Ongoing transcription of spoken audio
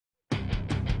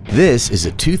This is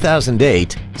a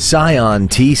 2008 Scion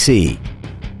TC.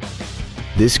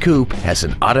 This coupe has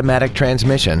an automatic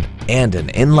transmission and an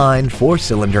inline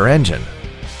 4-cylinder engine.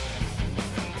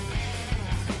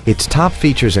 Its top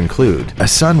features include a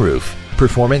sunroof,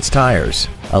 performance tires,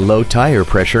 a low tire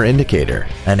pressure indicator,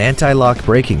 an anti-lock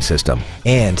braking system,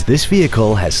 and this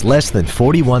vehicle has less than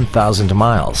 41,000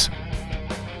 miles.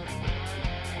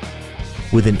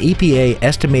 With an EPA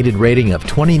estimated rating of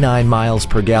 29 miles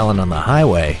per gallon on the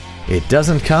highway, it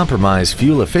doesn't compromise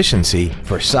fuel efficiency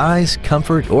for size,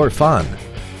 comfort, or fun.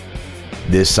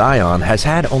 This Scion has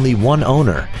had only one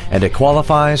owner and it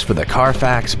qualifies for the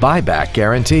Carfax buyback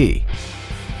guarantee.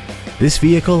 This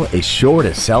vehicle is sure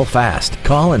to sell fast.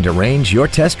 Call and arrange your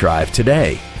test drive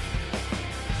today.